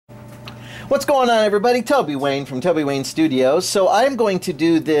What's going on, everybody? Toby Wayne from Toby Wayne Studios. So I'm going to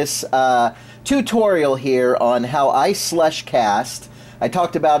do this tutorial here on how I slush cast. I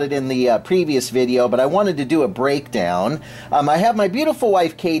talked about it in the previous video, but I wanted to do a breakdown. I have my beautiful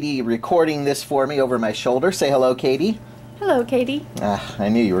wife Katie recording this for me over my shoulder. Say hello, Katie. Hello, Katie. I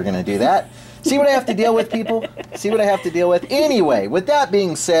knew you were going to do that. See what I have to deal with, people? See what I have to deal with? Anyway, with that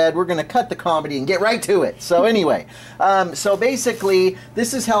being said, we're going to cut the comedy and get right to it. So anyway, so basically,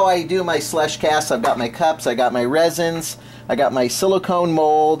 this is how I do my slush casts. I've got my cups, I got my resins, I got my silicone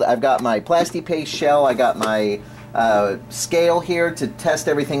mold, I've got my plasti paste shell, I got my scale here to test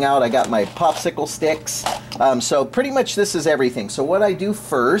everything out, I got my popsicle sticks. So pretty much this is everything. So what I do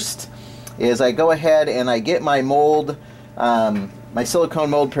first is I go ahead and I get my mold, my silicone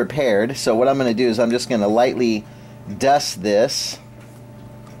mold prepared. So what I'm going to do is I'm just going to lightly dust this.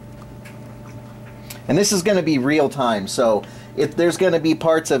 And this is going to be real time. So if there's going to be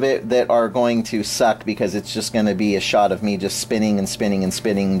parts of it that are going to suck because it's just going to be a shot of me just spinning and spinning and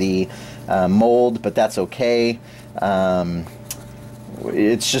spinning the mold, but that's okay.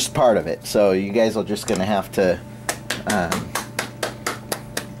 It's just part of it. So you guys are just going to have to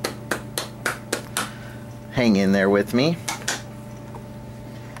hang in there with me.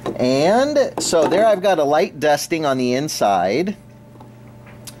 And so there I've got a light dusting on the inside,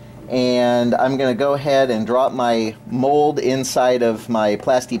 and I'm going to go ahead and drop my mold inside of my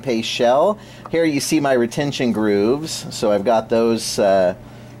plasti paste shell. Here you see my retention grooves, so I've got those so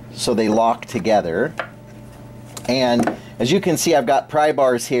they lock together. And as you can see, I've got pry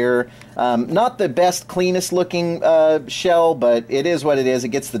bars here. Not the best, cleanest looking shell, but it is what it is. It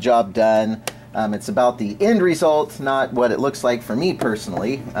gets the job done. It's about the end result, not what it looks like for me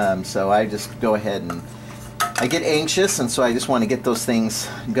personally. So I just go ahead and I get anxious, and so I just want to get those things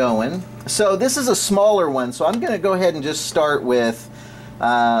going. So this is a smaller one, so I'm going to go ahead and just start with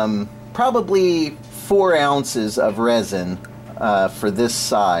probably 4 ounces of resin for this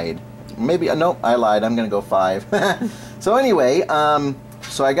side. Maybe, no, I lied, I'm going to go 5. So anyway,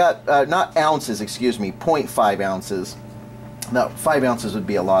 so I got, not ounces, excuse me, 0.5 ounces. No, 5 ounces would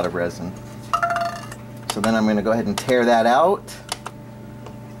be a lot of resin. So then I'm going to go ahead and tear that out.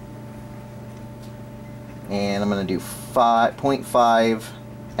 And I'm going to do 0.5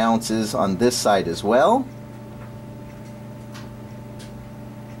 ounces on this side as well.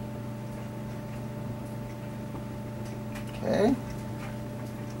 Okay.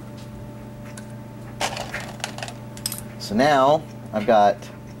 So now I've got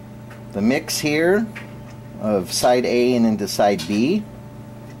the mix here of side A and into side B.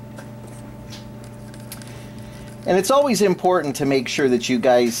 And it's always important to make sure that you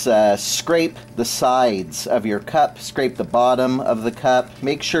guys scrape the sides of your cup, scrape the bottom of the cup.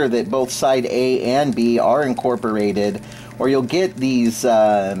 Make sure that both side A and B are incorporated, or you'll get these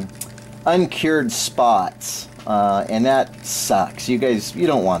uncured spots, and that sucks. You guys, you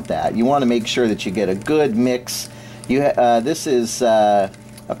don't want that. You want to make sure that you get a good mix. This is a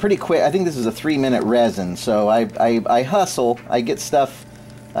pretty quick, I think this is a 3-minute resin, so I hustle, I get stuff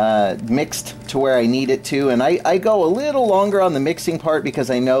mixed to where I need it to, and I go a little longer on the mixing part because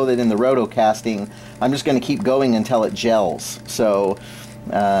I know that in the roto casting I'm just going to keep going until it gels. So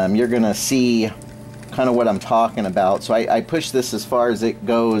you're going to see kind of what I'm talking about. So I push this as far as it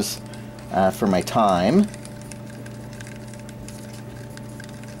goes for my time.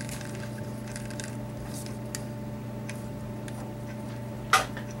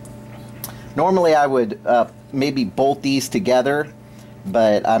 Normally I would maybe bolt these together,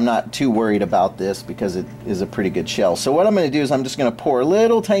 but I'm not too worried about this because it is a pretty good shell. So what I'm going to do is I'm just going to pour a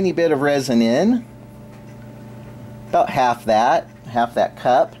little tiny bit of resin in, about half that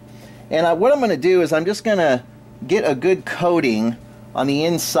cup. And what I'm going to do is I'm just going to get a good coating on the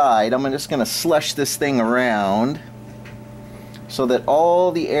inside. I'm just going to slush this thing around so that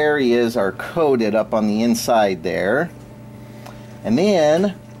all the areas are coated up on the inside there. And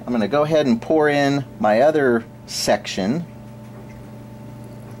then I'm going to go ahead and pour in my other section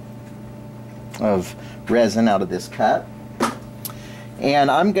of resin out of this cup,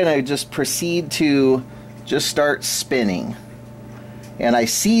 and I'm gonna just proceed to just start spinning. And I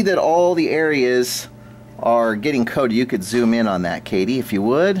see that all the areas are getting coated. You could zoom in on that, Katie, if you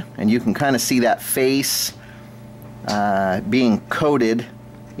would, and you can kind of see that face being coated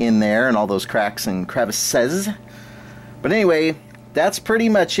in there and all those cracks and crevices. But anyway, that's pretty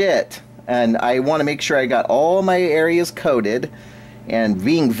much it, and I want to make sure I got all my areas coated. And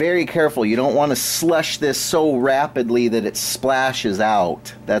being very careful, you don't want to slush this so rapidly that it splashes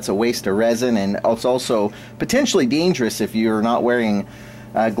out. That's a waste of resin, and it's also potentially dangerous if you're not wearing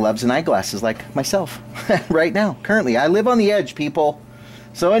gloves and eyeglasses like myself right now, currently. I live on the edge, people.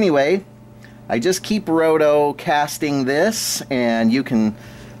 So anyway, I just keep roto casting this, and you can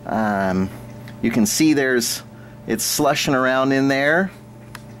see it's slushing around in there.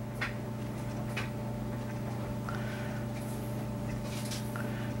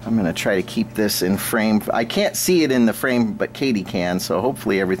 I'm going to try to keep this in frame. I can't see it in the frame, but Katie can, so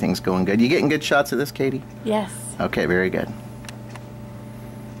hopefully everything's going good. You getting good shots of this, Katie? Yes. Okay, very good.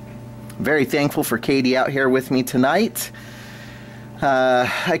 Very thankful for Katie out here with me tonight.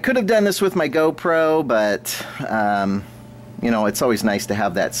 I could have done this with my GoPro, but you know, it's always nice to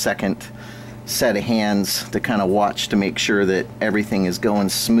have that second set of hands to kind of watch to make sure that everything is going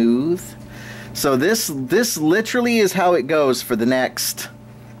smooth. So this literally is how it goes for the next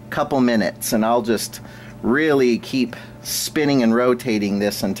couple minutes, and I'll just really keep spinning and rotating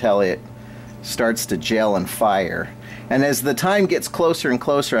this until it starts to gel and fire. And as the time gets closer and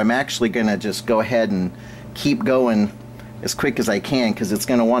closer, I'm actually going to just go ahead and keep going as quick as I can, because it's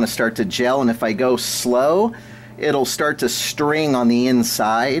going to want to start to gel, and if I go slow, it'll start to string on the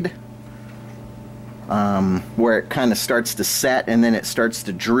inside, where it kind of starts to set and then it starts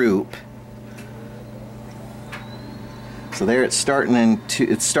to droop. So there it's starting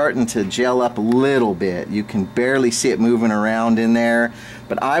to gel up a little bit. You can barely see it moving around in there,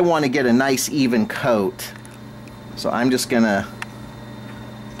 but I want to get a nice even coat. So I'm just gonna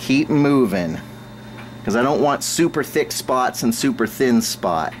keep moving, because I don't want super thick spots and super thin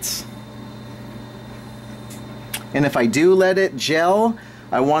spots. And if I do let it gel,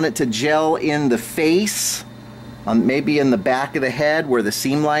 I want it to gel in the face, maybe in the back of the head where the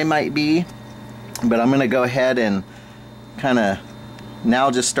seam line might be. But I'm gonna go ahead and kind of now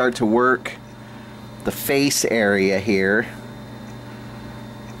just start to work the face area here,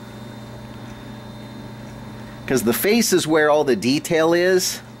 because the face is where all the detail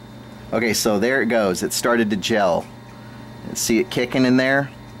is. Okay, so there it goes. It started to gel. See it kicking in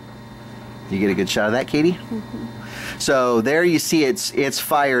there? You get a good shot of that, Katie? Mm-hmm. So there you see it's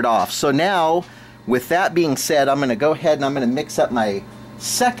fired off. So now, with that being said, I'm going to go ahead and I'm going to mix up my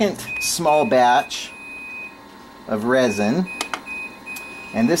second small batch of resin,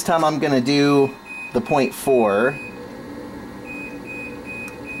 and this time I'm going to do the 0.4.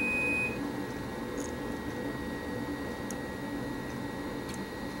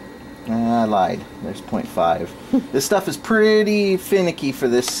 I lied, there's 0.5. This stuff is pretty finicky for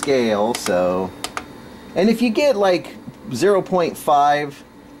this scale, so, and if you get like 0.5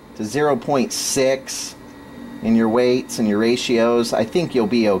 to 0.6 in your weights and your ratios, I think you'll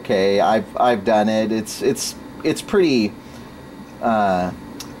be okay. I've done it. It's pretty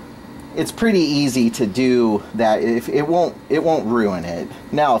easy to do that. If it won't ruin it.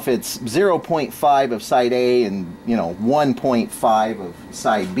 Now if it's 0.5 of side A and 1.5 of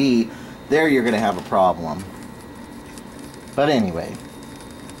side B, there you're going to have a problem. But anyway,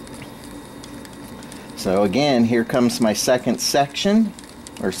 so again, here comes my second section,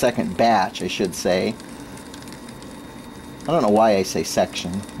 or second batch I should say. I don't know why I say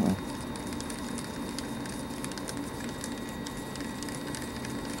section.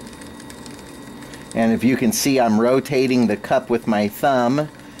 And if you can see, I'm rotating the cup with my thumb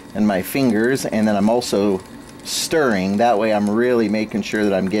and my fingers, and then I'm also stirring. That way I'm really making sure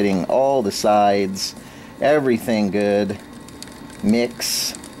that I'm getting all the sides, everything good.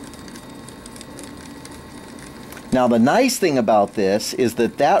 Mix. Now the nice thing about this is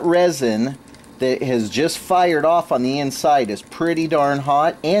that resin that has just fired off on the inside is pretty darn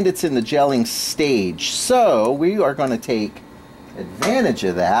hot, and it's in the gelling stage. So we are going to take advantage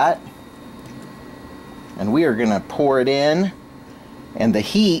of that, and we are going to pour it in, and the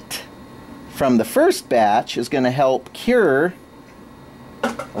heat from the first batch is going to help cure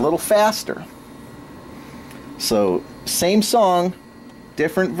a little faster. So same song,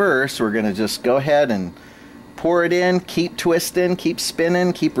 different verse. We're going to just go ahead and pour it in, keep twisting, keep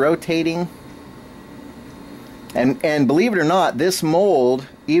spinning, keep rotating. And believe it or not, this mold,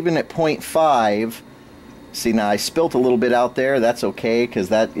 even at 0.5, see now I spilt a little bit out there. That's okay,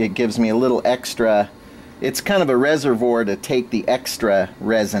 because it gives me a little extra. It's kind of a reservoir to take the extra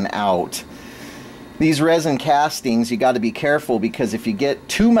resin out. These resin castings, you got to be careful, because if you get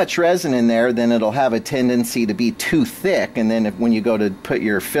too much resin in there, then it'll have a tendency to be too thick, and then when you go to put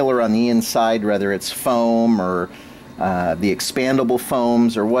your filler on the inside, whether it's foam or the expandable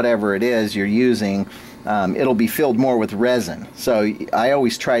foams or whatever it is you're using, it'll be filled more with resin. So I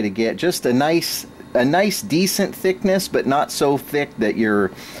always try to get just a nice decent thickness, but not so thick that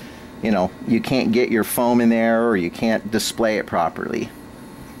you can't get your foam in there or you can't display it properly.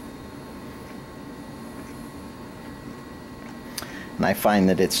 And I find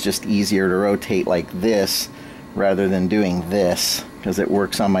that it's just easier to rotate like this rather than doing this, because it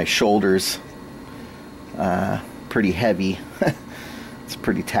works on my shoulders pretty heavy. It's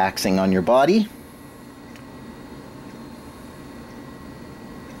pretty taxing on your body.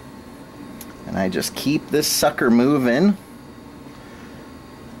 And I just keep this sucker moving.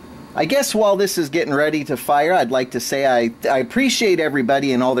 I guess while this is getting ready to fire, I'd like to say I appreciate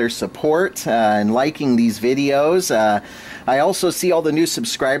everybody and all their support and liking these videos. I also see all the new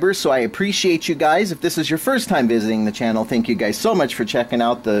subscribers, so I appreciate you guys. If this is your first time visiting the channel, thank you guys so much for checking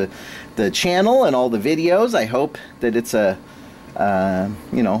out the channel and all the videos. I hope that it's a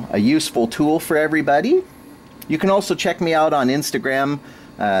you know, a useful tool for everybody. You can also check me out on Instagram,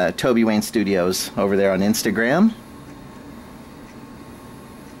 Toby Wayne Studios over there on Instagram.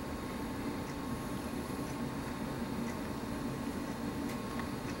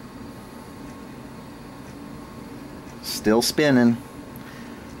 Still spinning.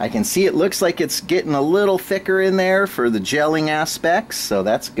 I can see it looks like it's getting a little thicker in there for the gelling aspects, so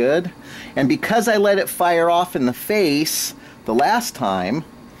that's good. And because I let it fire off in the face the last time,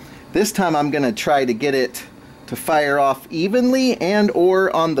 this time I'm going to try to get it to fire off evenly and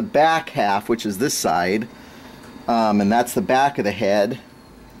or on the back half, which is this side, and that's the back of the head,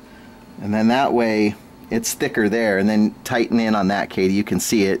 and then that way it's thicker there, and then tighten in on that, Katie. You can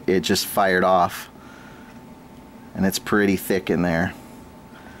see it just fired off. And it's pretty thick in there.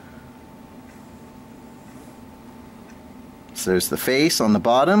 So there's the face on the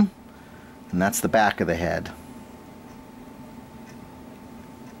bottom, and that's the back of the head.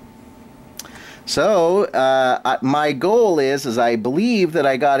 So my goal is I believe that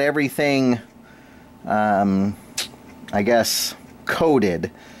I got everything, I guess,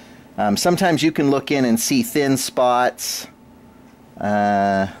 coated. Sometimes you can look in and see thin spots.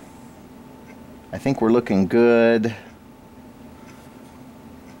 I think we're looking good.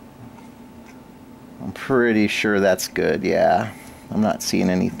 I'm pretty sure that's good, yeah. I'm not seeing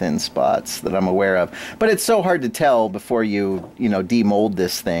any thin spots that I'm aware of. But it's so hard to tell before you know, demold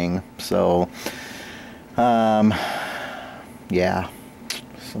this thing. So, yeah.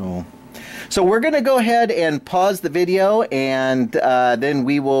 So we're going to go ahead and pause the video, and then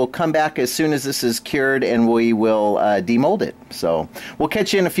we will come back as soon as this is cured, and we will demold it. So we'll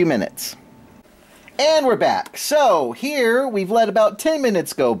catch you in a few minutes. And we're back. So here we've let about 10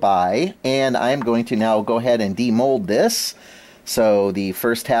 minutes go by, and I'm going to now go ahead and demold this. So the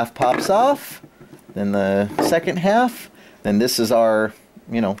first half pops off, then the second half, then this is our,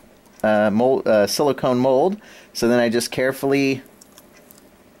 you know, silicone mold. So then I just carefully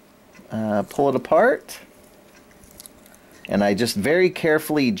pull it apart, and I just very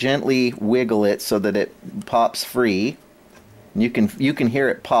carefully, gently wiggle it so that it pops free. You can hear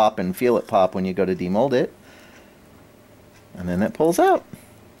it pop and feel it pop when you go to demold it. And then it pulls out.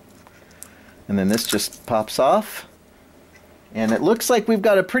 And then this just pops off. And it looks like we've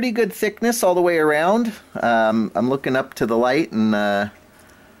got a pretty good thickness all the way around. I'm looking up to the light, and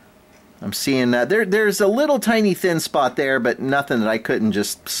I'm seeing there's a little tiny thin spot there, but nothing that I couldn't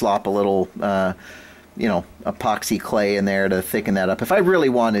just slop a little you know, epoxy clay in there to thicken that up if I really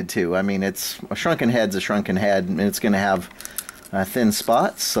wanted to. I mean, it's a shrunken head's a shrunken head, and it's going to have thin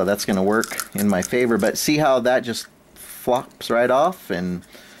spots, so that's going to work in my favor. But see how that just flops right off, and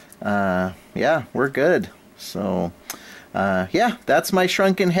yeah, we're good. So yeah, that's my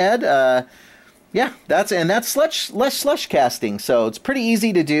shrunken head. Yeah, that's slush casting, so it's pretty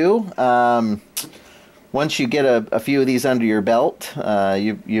easy to do. Once you get a few of these under your belt,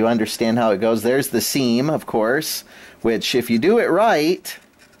 you understand how it goes. There's the seam, of course, which if you do it right,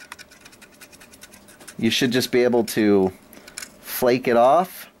 you should just be able to flake it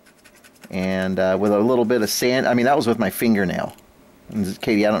off, and with a little bit of sand. I mean, that was with my fingernail. And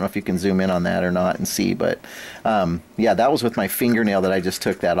Katie, I don't know if you can zoom in on that or not and see, but yeah, that was with my fingernail that I just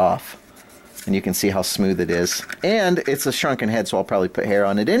took that off. And you can see how smooth it is. And it's a shrunken head, so I'll probably put hair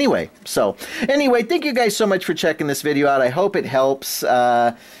on it anyway. So, anyway, thank you guys so much for checking this video out. I hope it helps.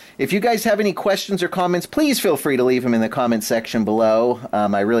 If you guys have any questions or comments, please feel free to leave them in the comment section below.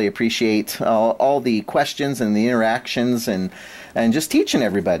 I really appreciate all the questions and the interactions and just teaching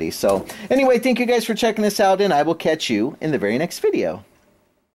everybody. So, anyway, thank you guys for checking this out, and I will catch you in the very next video.